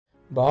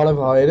Բարև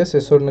հայերս,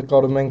 այսօր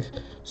նկարում ենք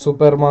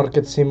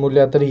սուպերմարկետ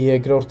սիմուլյատորի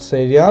երկրորդ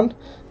սերիան,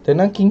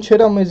 տենանք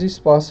ինչեր ա մեզի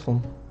սպասվում,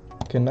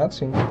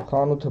 գնացինք,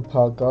 խանութը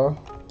փակ ա,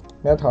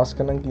 մի հատ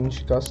հասկանանք ինչ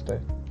կա ստե,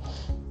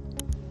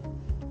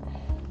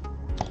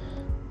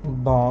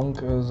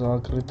 բանկ,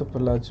 զակրիտը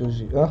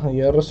պլատյոժի,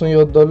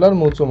 $37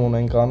 մուծում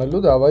ունենք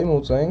անելու, դավայ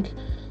մուծենք,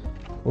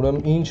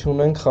 ուրեմն ինչ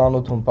ունենք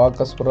խանութում,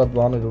 պակաս պրատ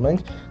բաներ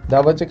ունենք,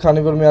 դավայ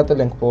քանի որ մի հատ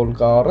էլ ենք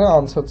պոլկա առը,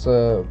 անցած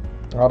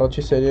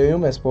Առաջի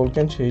սերիայում այս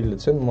պոլկեն չի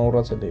լցեն,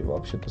 մոռացել էի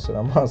вообще-то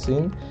սրա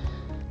մասին։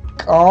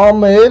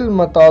 Կամ էլ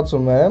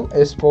մտածում եմ,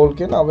 այս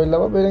պոլկեն ավելի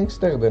լավ է բերենք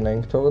ստեղ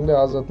դնենք, թող ընդ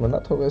ազատ մնա,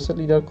 թող էս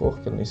էլ իրար կողք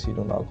կլինի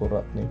սիրուն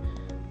ակուրատնի։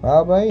 Հա,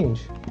 բա ինչ։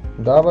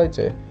 Դավայց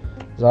է։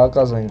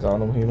 Զակազ ենք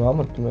անում հիմա,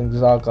 մտնում ենք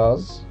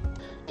զակազ։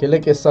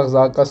 Գելեք էս սաղ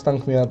զակազ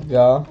տանք մի հատ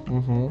գա,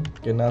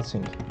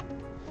 գնացինք։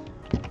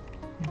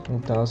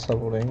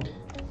 Դասավորենք,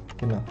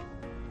 գնա։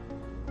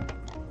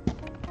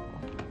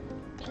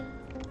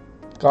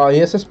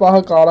 Ես ես պահը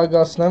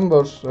կարագացնեմ,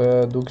 որ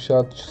դուք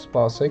շատ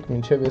չսպասեք,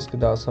 մինչև ես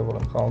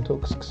կդասավորեմ, խանութը ու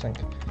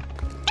կսկսենք։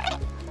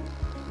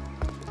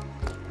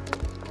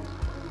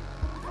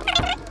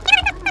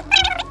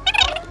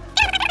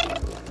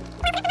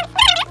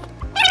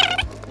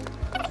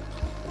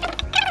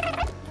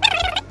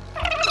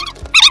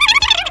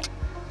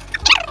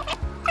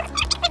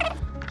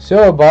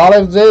 Всё,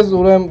 բարև ձեզ,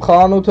 ուրեմն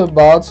խանութը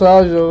բաց է,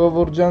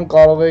 ժողովուրդ ջան,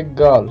 կարող եք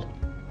գալ։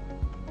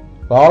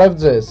 Բարև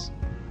ձեզ։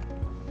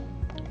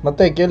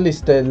 Մտեք էլի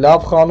ստե,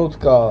 լավ խանութ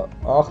կա,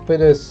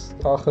 ախպերես,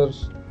 ախր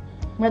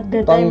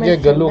տանգե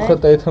գլուխը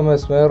տեթում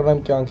ես,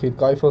 մերնեմ կյանքիդ,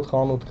 կայֆոտ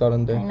խանութ կար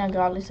ընդե։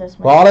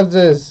 Բարև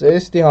ձեզ,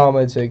 էստի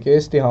համեցեք,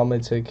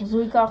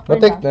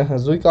 մտեք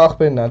զույգ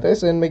ախպերն է,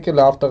 տես են մեկ է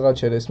լավ տղա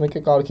չեր, ես մեկ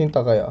է կարքին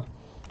տղա է,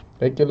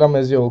 եկել է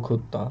մեզի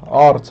օգուտ տա,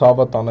 առ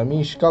ցավը տանեմ,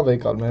 ինչ կա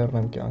վեկալ,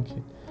 մերնեմ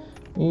կյանքիդ,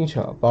 ինչ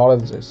է,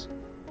 բարև ձեզ,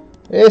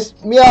 ես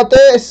մի հատ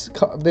ես,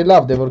 դե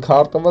լավ, դե որ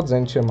քարտված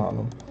են չեմ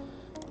անում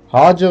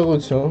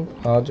Հաջողություն,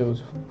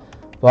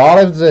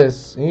 բարև ձեզ,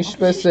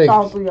 ինչպես եք,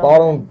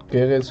 պարոն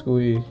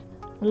գեղեցկուհի,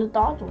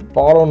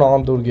 պարոն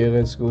անդուր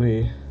գեղեցկուհի,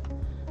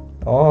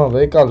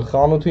 վեկալ,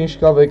 խանութը ինչ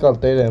կա վեկալ,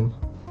 տերեմ,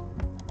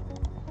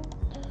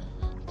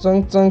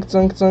 ծնկ,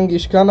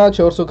 իշքան է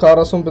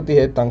 440 պտի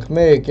հետ տանք,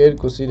 1, 2,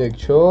 3,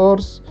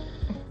 4,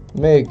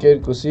 1, 2,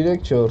 3,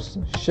 4,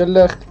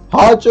 շլեղ,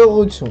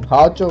 հաջողություն,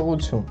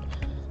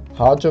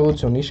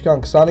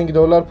 իշքան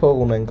 $25 փող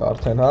ունենք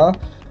արդեն, հա,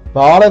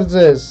 բարև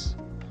ձեզ,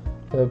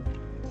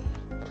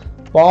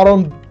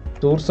 Պարոն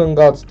դուրս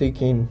ընգած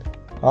տիկին,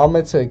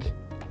 համեցեք,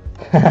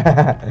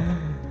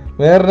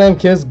 մերնեմ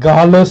կեզ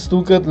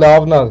գալստուկըտ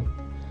լավնա,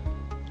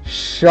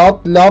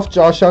 շատ լավ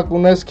ճաշակ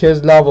ունես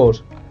կեզ լավոր,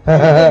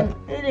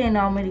 Էլ են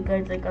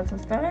ամերիկայից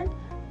եկացած տաղեն?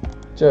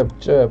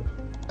 Ճեպ,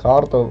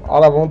 քարտով,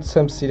 արա ոնց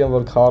եմ սիրեմ,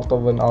 որ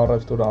քարտով են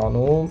առևտուր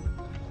անում,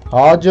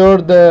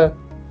 հաջորդը,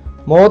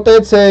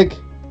 մոտեցեք,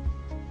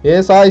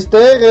 ես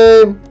այստեղ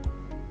եմ,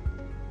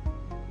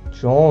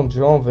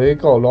 Ջոն,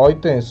 վեկալ,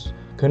 այդ ես,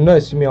 գնա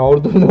ես մի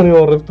 $100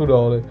 առևտուր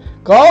արե,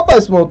 կապ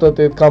ես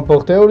մոտդ էդքան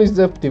փող, թե որից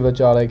ձև պտի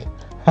վճարեք,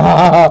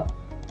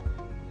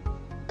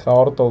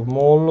 քարտով,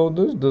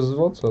 մոլոդուս,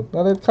 դզվոցը,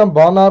 նար էդքան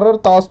բան առար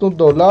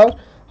 $18,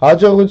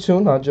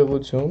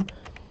 հաջողություն,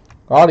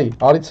 արի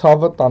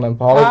ցավը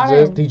տանեմ, բարև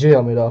ձեզ,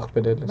 DJ-ա մեր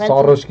աղբերել,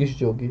 սարոշկիշ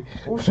ջոգի,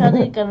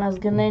 Ուշադիր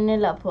կնաս, գներն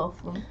էլ ա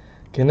փոխվում,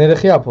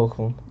 գները խի ա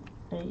փոխվում,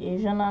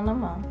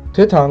 Էժանանում ա,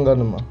 թե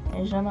թանգանում ա,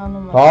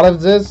 բարև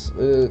ձեզ,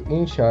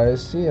 ինչ ա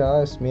էսի,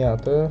 այս մի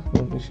հատը,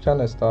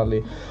 ինչքան ես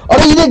տալի,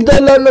 արա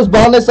 $3 նոս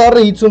բան ես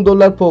առը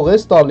 $50 փող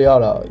ես տալի,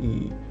 արա,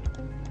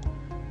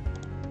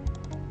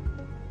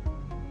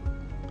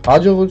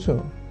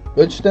 հաջողություն,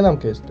 էլ չտենամ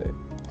կեզ տե,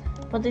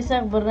 Պտի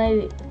սեղ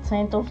բրների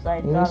ցենտով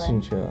տայր կար են,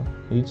 ինչ է,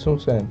 50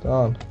 ցենտ,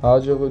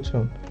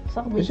 հաջողություն,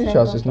 Սաղ ինչ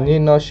ասես,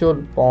 նի նաշյոլ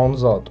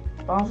պանզատ,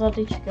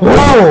 Պանզատի չկա,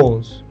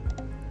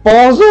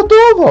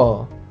 Պանզատով ա,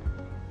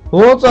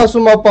 Ոնց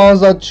ասում ա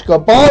պանզատ չկա,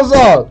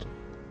 պանզատ,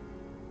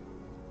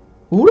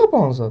 ուր է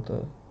պանզատը,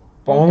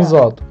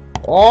 պանզատ,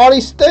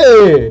 արի ստե,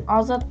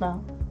 Ազատն ա,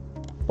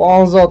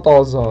 պանզատ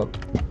ազատ,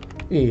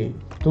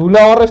 դու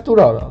լա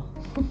առևտուր արա,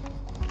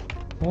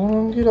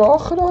 Ոնգիր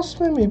ախր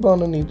ասում եմ մի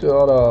բանը նիտը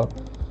արա,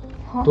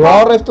 դու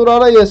առևտուր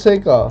արա ես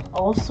եկա,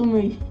 ասում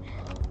էի,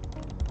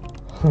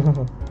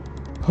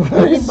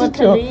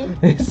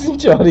 Ես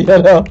ինչ արի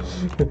արա,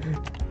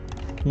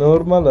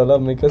 Նորմալ ալա,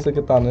 մեկս է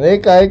կտանեն,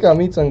 եկա,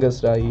 մի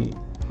ծնգսրայի,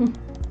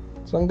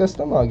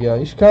 ծնգստեմ ագյա,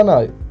 իշքան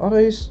այ,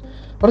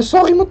 արա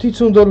սաղի մոտ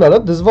 $50,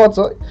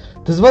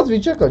 դզված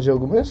վիճակ ա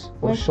ժողում ես,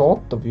 որ շատ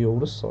տվի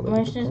օրս սար է,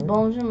 Մենշնից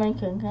բոմժը մենք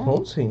ենք, հա,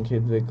 Ոնց ենք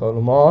հետ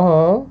վեկալում,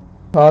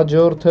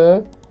 հաջորդը,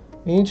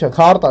 ինչ է,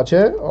 քարտա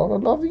չէ, արա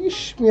լավ իշ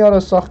մի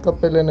արա սաղ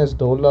կպել են ես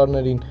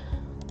դոլարներին,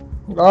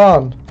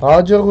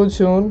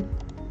 հաջողություն,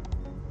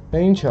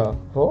 ինչ է,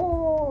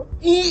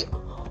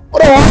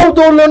 Արա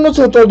 $100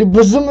 է տալի,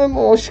 բզում եմ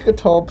աշկը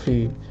թափի,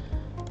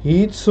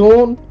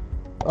 50,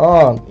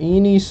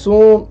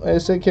 90,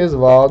 ես է կեզ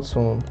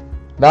 60,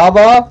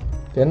 լավա,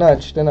 գնա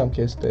չտենամ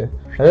կեզ տե,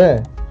 վայ,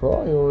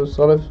 օրս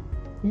արև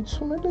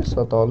 50 էլ ես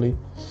տալի,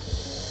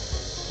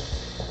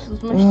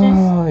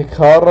 Այ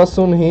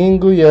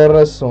 45 ու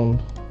 30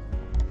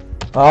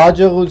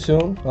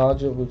 Հաջողություն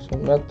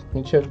Մետ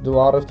միջև դու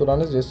առև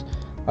տուրանես ես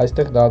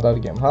այստեղ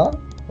դադարգեմ, հա?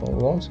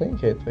 Ոնց ենք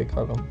հետվեք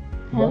ալում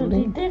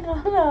Դիտեղ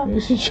արա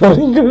Ես ինչ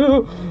արին գրու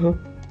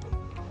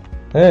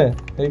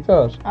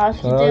եկար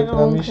Աշկի տեղը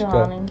ոնք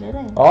անենք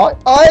երեն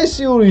Այս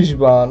ուրիշ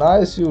բան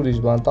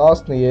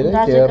 13,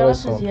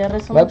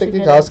 30 Մետ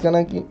եկեք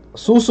հասկանանք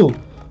Սուսու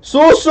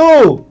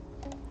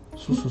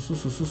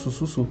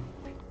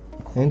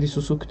Հենդի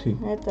սուսու կթի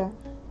Հետա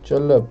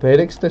Չլը,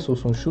 բերեք ստե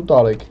սուսուն, շուտ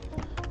արեք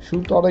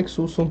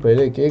սուսուն,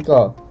 բերեք,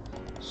 եկա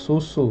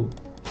Սուսու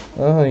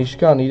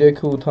Իշկան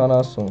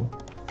 380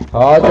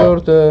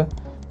 Հաջորդը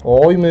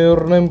Ոյ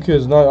մերնեմ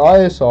կեզ, նայ,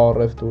 այս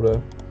առև տուրը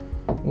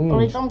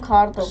Օրիտում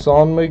քարտով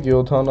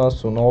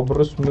 21-70,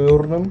 աբրս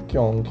մերնեմ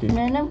կյանքի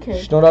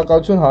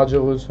Շնորակալություն,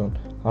 հաջողություն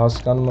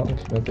Հասկանում անք,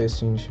 մտես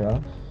ինչ, հա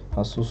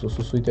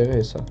Սուսույի տեղը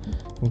հեսա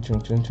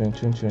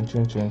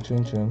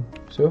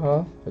Всё, հա,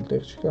 էլ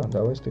տեղ չկա,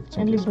 դավայ ստեղ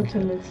ծնք Էլի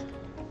բութելեց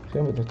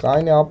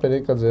Կայնի ապեր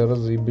եկա ձերը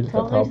զիբիլ կա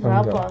թապեմ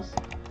գա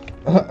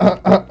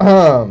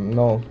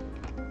Նո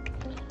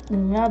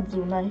Միատ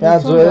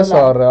ձու ես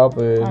առը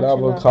ապեր, լավ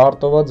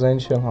քարտովա ձեն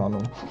չեմ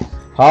հանում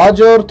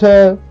Հաջորդը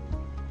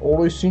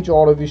Օրույս ինչ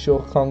արևի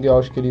շող կանգի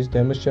աշկերից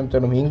դեմս չեմ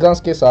տերնում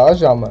 5:30 հա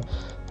ժամը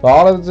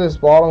Բարև ձեզ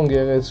պարոն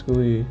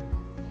գեղեցկուի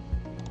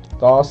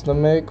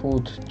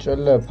 11:8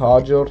 ճլեպ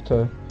հաջորդը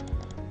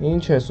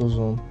Ինչ ես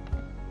ուզում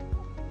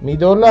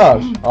 $1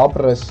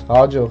 ապրես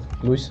հաջող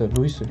լույսը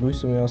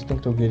մի աստենք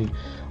թող գերի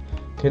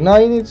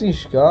Գնայինից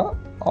ինչ կա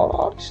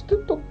Արարչտը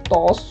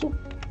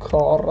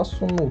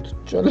 10:48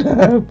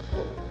 ճլեպ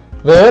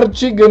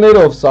Վերջի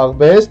գներով սաղ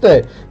բեստ է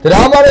Դրա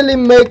համար էլի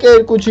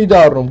 1-2 չի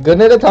դառնում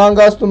Գներըդ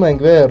հանգաստում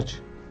ենք վերջ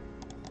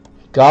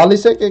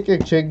Գալիս եք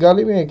եկեք չեք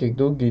գալի մի եկեք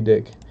դուք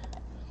գիտեք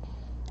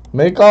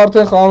Մեկը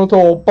արդեն խանութը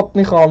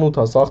օպտնի խանութ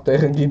է Սաղ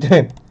տեղը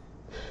գիտեն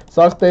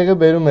Սաղ տեղը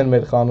բերում են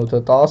մեր խանութը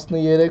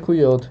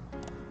 13:7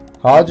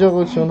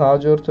 Հաջողություն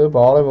հաջորդը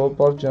բարև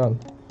օպար ջան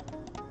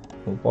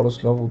Օպարս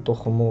լավ ուտո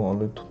խմո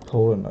ալի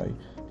թորը նայ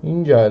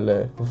Ինչ այլ է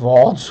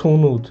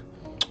 68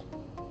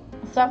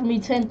 Սաղ մի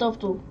ցենտով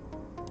դու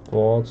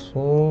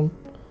 60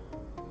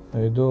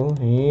 Հետո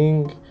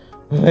 5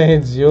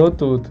 6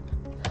 7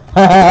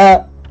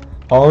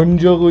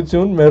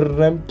 Հաջողություն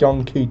մեռնեմ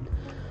կյանքիդ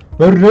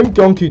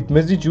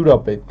մեզի ջուրա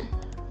պետք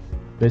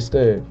Բեստ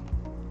է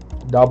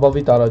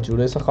Դաբավի տարա ջուր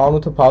Եսը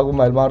խանութը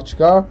փագում այլ մարդ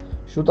չկա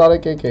Շուտ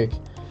արեք եկեք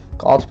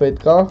Կատ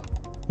պետք է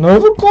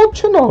Նաև կատ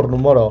չեն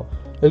առնում արա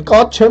Էլ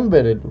կատ չեմ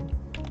բերելու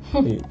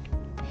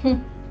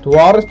Դու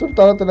առեստուր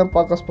տարատել եմ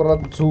պակաս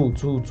պրատ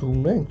ձու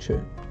մենք չէ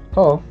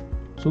Հա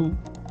ձու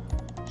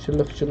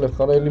Շլխ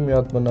արա էլի մի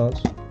հատ մնաց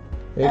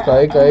Եկա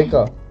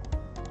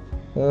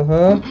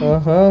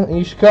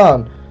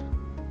Իշքան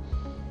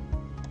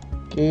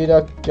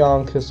Կերակ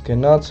կյանքս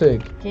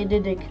գնացեք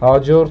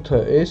Հաջորդը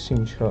ես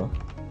ինչ հա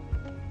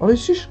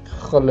Այս ինչ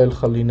խլել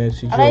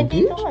խլինեցի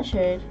ջոգի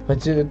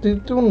Բայց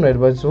դիտումն էր,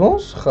 բայց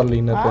ոնց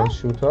խլինը տեն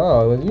շուտ հա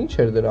Ինչ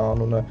էր դրա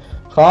անունը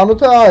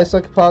Խանութը այսա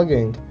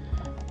կպագենք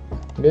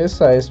Ես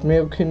այս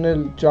միևքին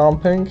էլ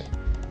ճամպենք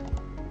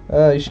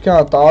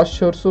Իշքան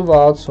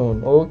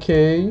 14:60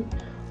 Օքեյ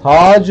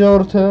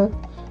Հաջորդը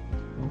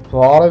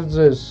Բարև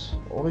ձեզ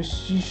Այս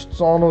ինչ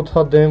ծանոթ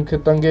հա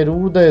դեմքը տնգեր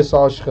ուր դա ես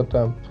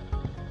աշխատեմ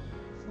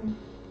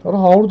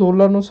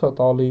 $100 հա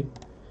տալի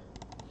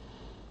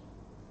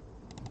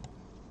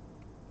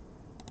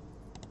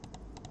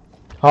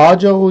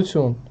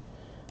Հաջողություն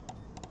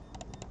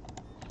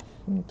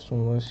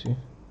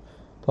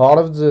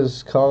Բարև ձեզ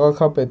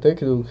քաղաքապետ եք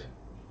դուք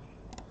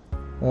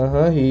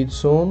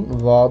 50,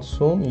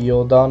 60,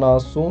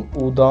 70,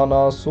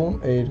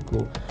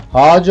 82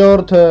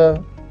 Հաջորդը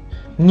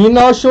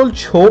Նինաշոլ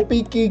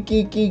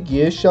չոպիկիկ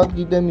Ես շատ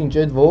գիտեմ ինչ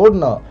այդ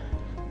որն է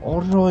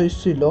Արա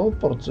էսի լավ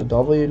պրծ է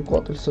Դավա երկու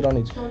հատ էլ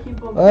սրանից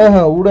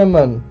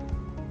Ուրեմն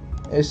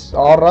Ես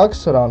առակ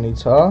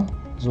սրանից հա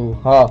Ձու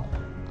հա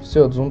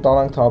Всё ձուն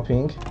տարանք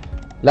թափինք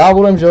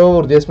Լավ ուրեմ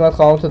ժողովուրդ ես մի հատ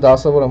խանութը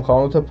դասավորեմ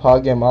Խանութը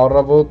փագեմ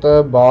Առավոտը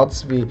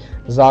բացվի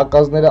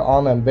Զակազները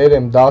անեմ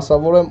Բերեմ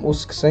դասավորեմ ու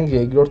սկսենք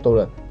երկրորդ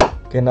օրը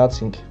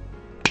Գնացինք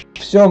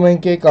Всё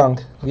մենք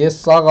եկանք Ես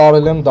սաղ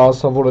արել եմ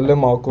դասավորել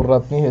եմ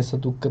ակուրատնի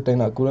Հեսը դուք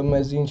կտենաք Ուրեմ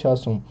մեզ ինչ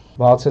ասում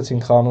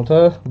Բացեցինք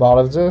խանութը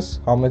Բարև ձեզ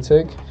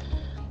Համեցեք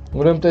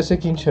Ուրեմ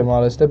տեսեք ինչ եմ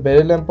արել Ստե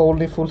բերել եմ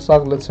պոլնի ֆուլ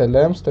սաղ լցել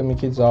եմ Ստե մի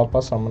քիչ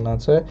զապաս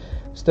ամնաց է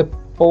Ստե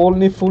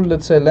պոլնի ֆուլ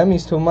լցել եմ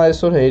Ինձ թվում է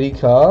այսօր հերիք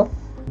հա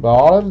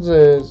Բարև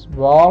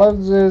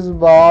ձեզ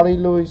բարի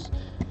լույս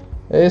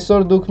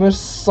Այսօր դուք մեր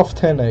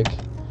սոֆթեն եք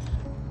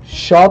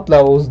Շատ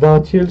լավ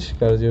ուզդատիել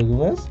չկար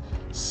ջոգում ես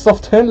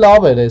Սոֆթեն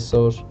լավ էր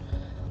այսօր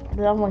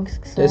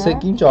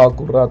Տեսեք ինչ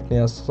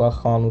ակուրատնի է սա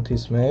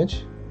խանութիս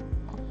մեջ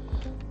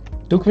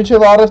Դուք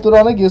միջև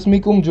առևտուր անեք ես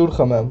մի կում ջուր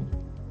խմեմ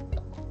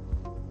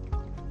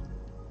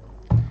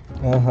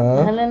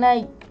Հելենայ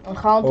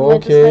խանութու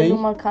հետս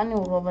նայդումա քանի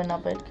ուղով ենա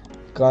պետք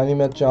Կանի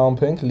մետ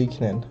ճամպենք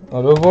լիքնեն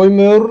Արո վայ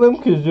մերրեմ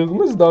քեզ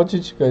ջոգում ես դա չի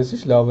չկա ես ինչ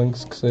լավ ենք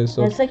սկսե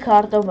այսօր Ես է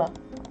քարտովա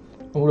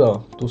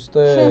Ուրա,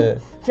 դուստե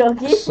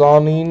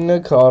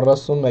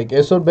 29.41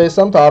 Այսօր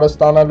բեսամ տարը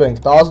ստանալու ենք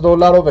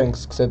 $10 ենք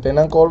սկսել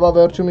Տենանք օրվա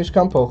վերջում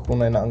ինչքան փող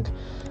կունենանք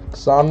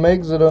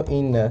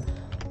 21.09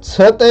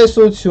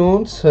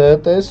 Ցտեսություն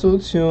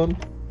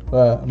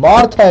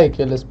Մարդ է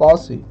եկել է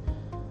սպասի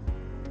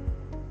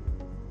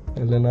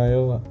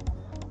Էլենայովա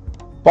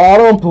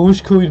Պարոն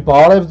Փուշքույր,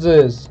 բարև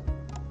ձեզ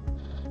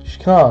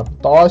Ինչքան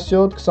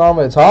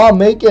 17.26 Հա,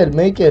 մեկ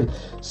էլ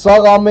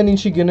Սաղ ամեն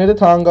ինչի գները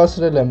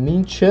թանկացրել եմ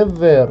Մինչև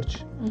վերջ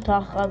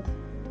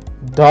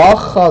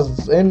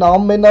Դախած Են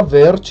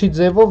ամենավերջի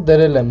ձևով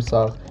դրել եմ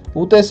սաղ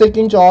Ու տեսեք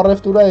ինչ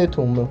առևտուր է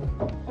եթում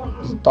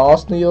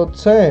 17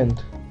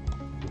 ցենտ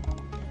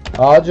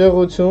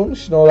Հաջողություն,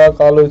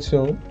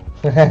 շնորհակալություն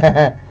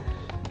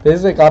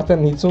Տեսեք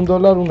արդեն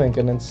 $50 ունենք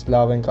ընենց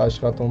լավ ենք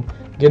աշխատում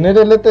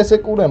Գներել է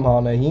տեսեք ուր եմ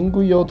հանե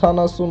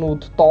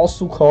 5.78,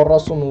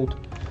 10.48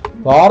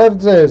 Բարև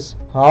ձեզ,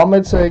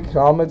 համեցեք,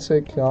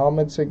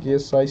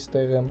 ես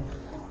այստեղ եմ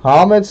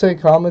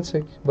Համեցեք,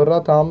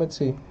 բրատ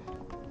համեցի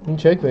Ինչ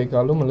եք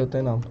վեկալում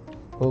լտենամ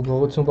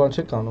Գողություն բան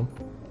չեք անում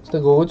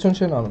Ստե գողություն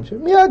չեն անում չէ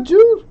Մի հատ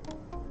ջուր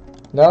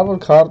Լավ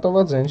որ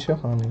քարտովա ձեն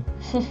չխանի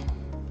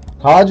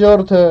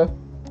Հաջորդը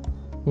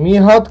Մի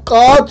հատ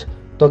կաթ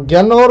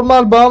Դա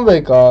նորմալ բան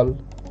վեկալ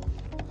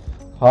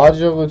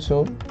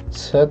Հաջողություն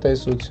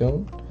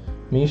Ցտեսություն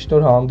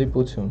Միշտոր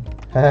հանդիպություն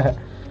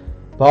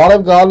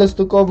Բարև գալես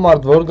տուկով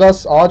մարդ Որ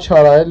գաս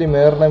աչարա էլի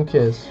մերնեմ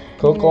քեզ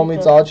Քո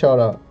կոմից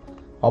աչարա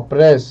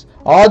Ապրես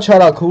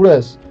Աչարա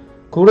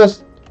քուրես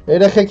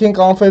Երեխեքին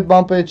կանֆետ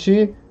բան պետք չի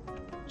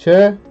Չէ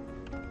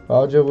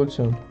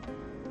Հաջողություն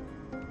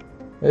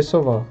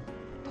Էսովա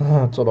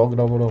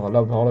Ծորագնավորողա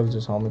լավ հարև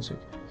ձեզ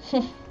համեցեք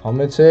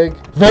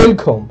Համեցեք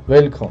Welcome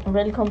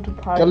to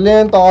party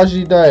Կլիենտ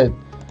աժիդա է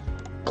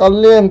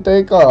Կլիենտ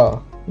եկա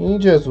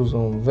Ինչ ես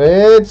ուզում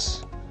 6.5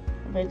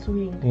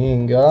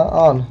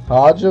 Ան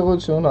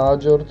Հաջողություն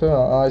Հաջորդը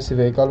Այսի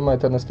վեկալում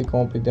այդ նստի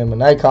կոմպի դեմը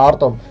Նայ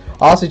քարտով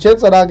Ասի չէ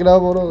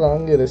ծրագրավորող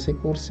անգեր Էսի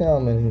կուրսի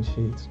ամեն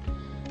ինչից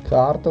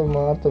Քարտով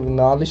մարտով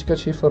Նալիշկա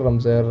չի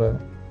ֆռմ ձերը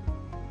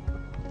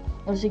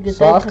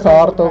Սաղ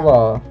քարտովա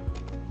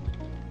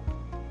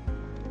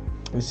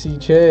Էսի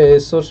չէ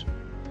Այսօր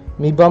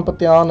Մի բան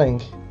պտի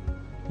անենք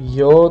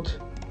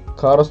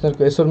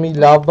 7.42 Այսօր մի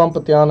լավ բան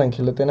պտի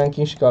անենք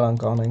Լտենանք ինչ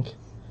կարանք անենք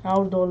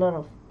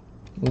 $100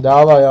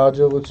 Դավայ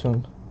հաջողություն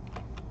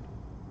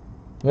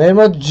Մեր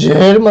մոտ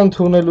ջերմ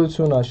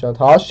ընդունելություն ա շատ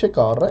Հաշ չեք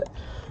առ է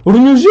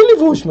Ուրնյուժելի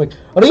ոչ մեկ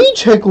Արա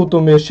ինչ եք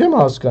ուտում ես չեմ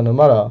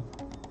հասկանում արա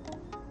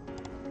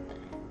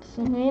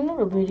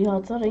Սնույնորը բերի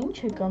հացարը ինչ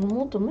եք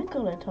անում ուտում եք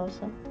առ էտ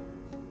հասա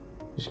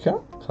Ինչքա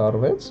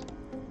քարվեց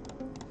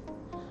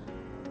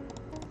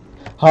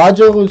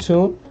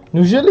Հաջողություն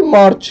Նուժելի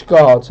մարդ չկա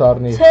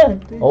հացարնի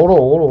Օրո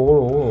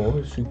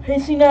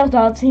Հեսինաղ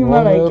դացի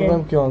մար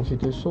այկ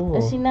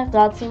Հեսինաղ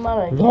դացի մար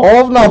այկ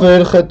Լավնա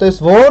վերխը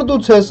տես որ դու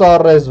ցես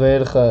առես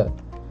վերխը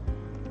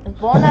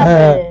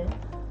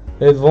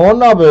Էդ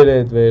ոնա բեր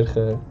էդ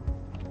վերխը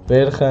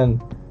Վերխն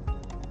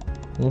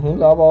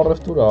Լավ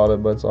առևտուր արե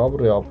բայց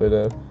ապրի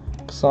ապերը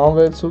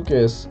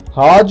 26.5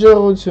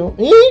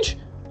 Հաջողություն Ինչ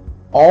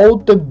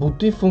Աուտը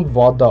բուտիֆուն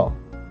վադա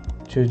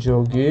Չէ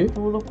ջոգի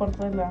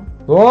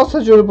Ոնց է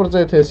ջուրը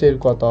պրծել թես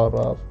երկու հատ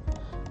առավ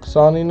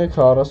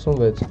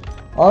 29.46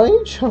 Ա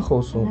ինչ է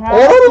խոսում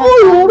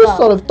Օրս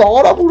արև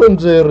տարավ ուրեմ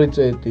ձերից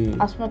էտի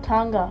Ասմա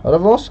թանգա Արա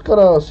ոնց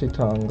կրա ասի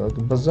թանգա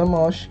Բզեմ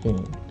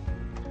աշկին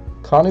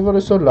Քանի որ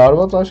այսօր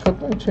լարված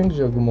աշխատանք չենք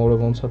ջոգում օրը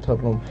ոնց է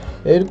թռնում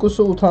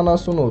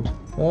 2.88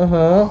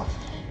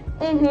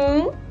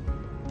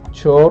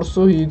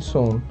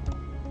 4.50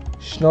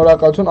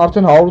 Շնորհակալություն,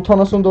 արդեն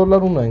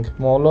 $180 ունենք,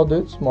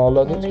 մալադեց,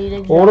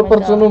 օրը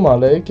պրծնում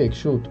ալ է, եկեք,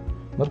 շուտ,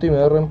 մտի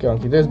մերրեմ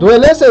կյանքի, դես դու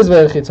էլ ես ես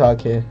վերխից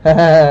հակ է,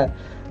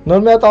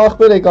 նոր մի հատ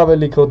աղբեր եք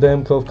ավելի քո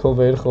դեմքով, քո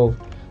վերխով,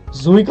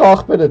 զույգ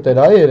աղբեր է տեր,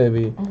 հա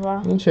երևի,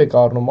 ինչ եք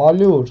առնում,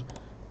 ալյուր,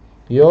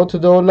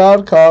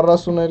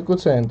 $7.42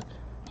 ցենտ,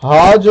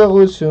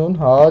 հաջողություն,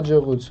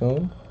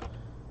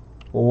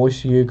 Ոյս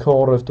եկա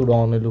առևտուր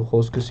անելու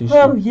խոսքս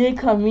իշի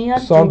Եկա մի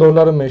հատ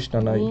 $20 մեջն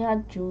է նայ Մի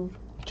հատ ջուր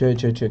Չէ,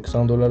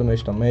 $20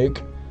 մեջն է մեկ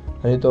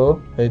Հետո,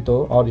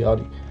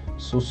 արի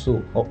Սուսու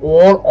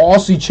Օր,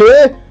 ասի չէ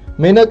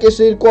Մենակ ես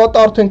երկու հատ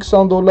արդեն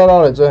 $20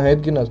 արեց հետ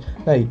գնաց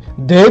Նայ,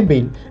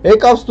 դեբիլ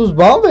Եկավ ստուզ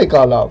բան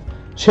վեկալավ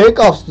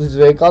Չեկավ ստուզ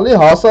վեկալի,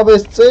 հասավ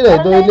ես ծերը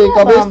Հետո էլի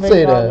եկավ ես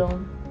ծերը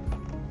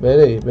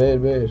Բեր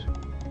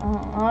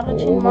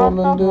Առաջին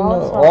մարտա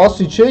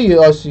Ասի չէ,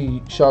 ասի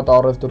շատ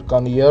առևտուր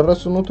կանի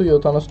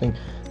 38.75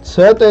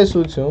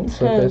 Ցտեսություն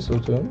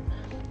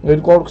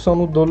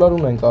 $228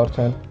 ունենք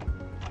արդեն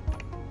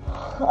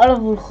Արա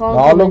որ խանդ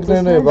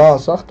Նալոգներն է, բան,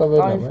 սաղ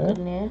տավերն եմ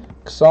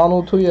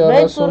 28.35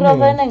 Մեծ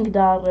ուրավեն ենք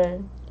դարը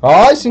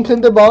Այսինքն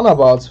դե բանա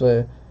բացվե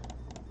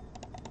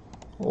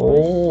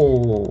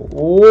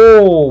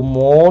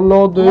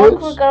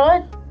Մոլոդեց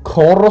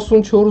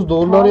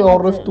 $44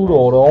 առևտուր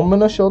օրը,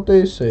 ամենաշատ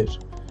էս էր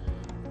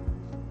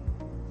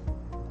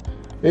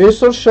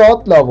Այսօր շատ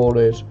լավ օր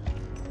էր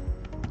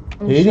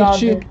Հերիք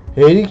չի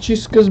Հերիք չի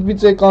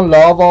սկզբից եկան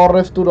լավ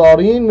առևտուր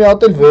արին, մի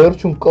հատ էլ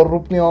վերջում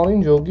կռուպնի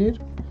արին ջոգիր։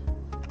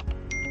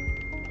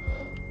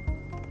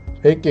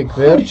 Եկեք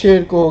վերջ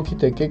երկու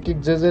հոգիտ եք, եկեք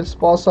ձեզ էլ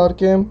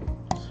սպասարկեմ։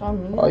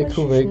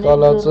 Այքու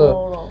վեկալածը։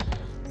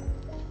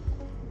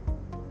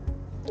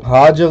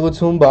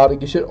 Հաջողություն բարի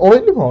գիշեր,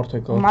 օրելի մարդ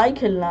եք։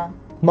 Մայքլն է։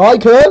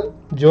 Մայքլ,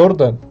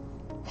 Ջորդան։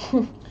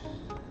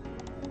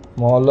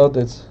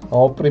 Մալադեց,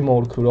 ապրի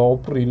մորքուր,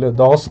 ապրիլը,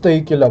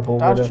 դաստեիք էլա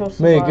բողերը։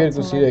 1, 2,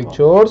 3,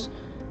 4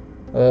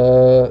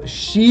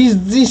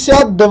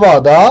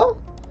 62, да?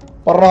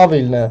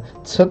 Правильно։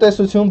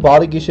 Ցտեսություն,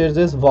 բարի գիշեր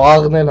ձեզ,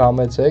 վաղն էլ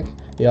համեցեք։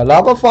 Յա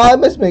լավը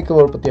ֆայմ ես մեկը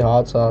որ պետք է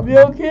հաց առնի։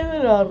 VideoCard-ը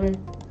առի։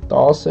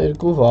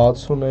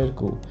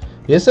 12:62։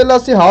 Ես էլ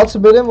ասի հացը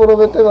բերեմ,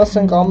 որովհետև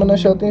ասենք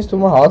ամենաշատը ինձ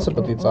թվում է հացը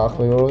պետք է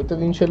ծախվի, որովհետև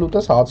ինչ էլ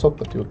ուտես հացով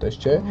պետք է ուտես,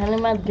 չէ։ Հələ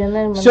մատ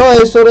գնել։ Всё,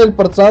 այսօր էլ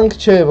պրծանք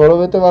չէ,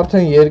 որովհետև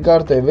արդեն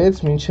երկար տևեց,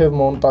 մինչև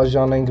մոնտաժ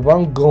անենք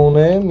բան,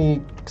 գոնե մի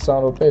 20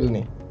 րոպե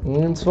լինի։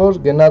 Ինձ որ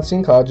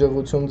գնացինք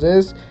հաջողություն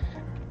ձեզ։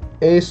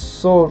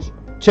 Այսօր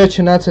չէ,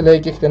 չնայած էլ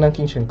եկեք տենանք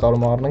ինչ են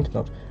կարող առնենք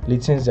նոր։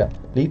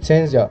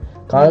 Լիցենզիա։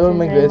 Քանի որ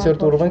մենք 6-րդ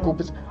տուրում ենք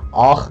ուպից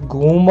ախ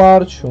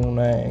գումար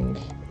չունենք։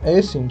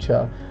 Էս ինչա։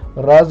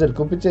 Разер,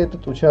 купите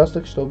этот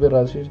участок, чтобы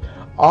разрешить.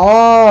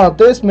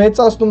 Տես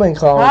մեծացնում ենք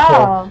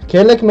խանութը։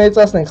 Քելեք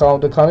մեծացնենք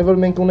խանութը, քանի որ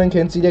մենք ունենք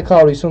հենց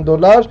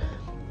 $350,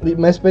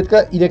 մեզ պետք է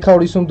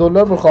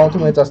 $350, որ խանութը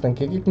մեծացնենք։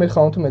 Եկեք մեր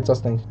խանութը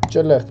մեծացնենք։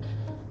 Ճլեղ։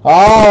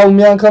 Ու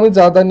մի անգամից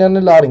Ադանյանն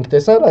էլ արինք,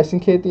 տեսա՞ր,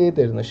 այսինքն հետի հետ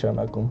էր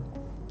նշանակում։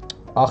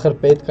 Ախր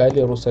պետք է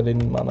այլի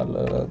ռուսերեն իմանալ։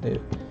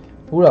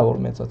 Ուրա որ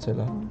մեծացել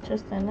է։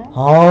 Չես տենա։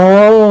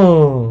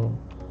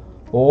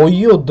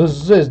 Օյո,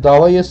 դզես,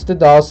 давай ես դե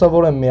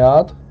դասավորեմ մի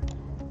հատ։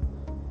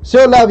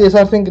 Всё, լավ, ես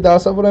արդեն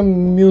կդասավորեմ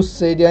մյուս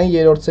սերիային,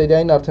 երրորդ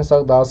սերիային արդեն սա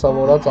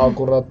դասավորած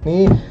ակուրատնի,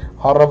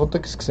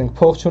 առավոտը կսկսենք,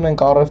 փող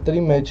չունենք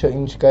առևտրի մեջը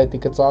ինչ կա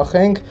էդի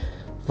կծախենք,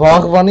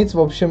 վաղվանից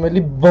ոբշե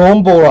մելի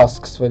բոմբորա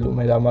սկսվելու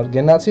մեր համար,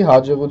 գնացի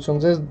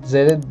հաջողություն ձեզ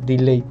ձեր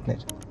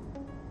դիլեյթներ։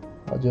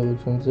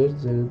 Հաջողություն ձեր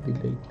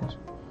դիլեյթներ։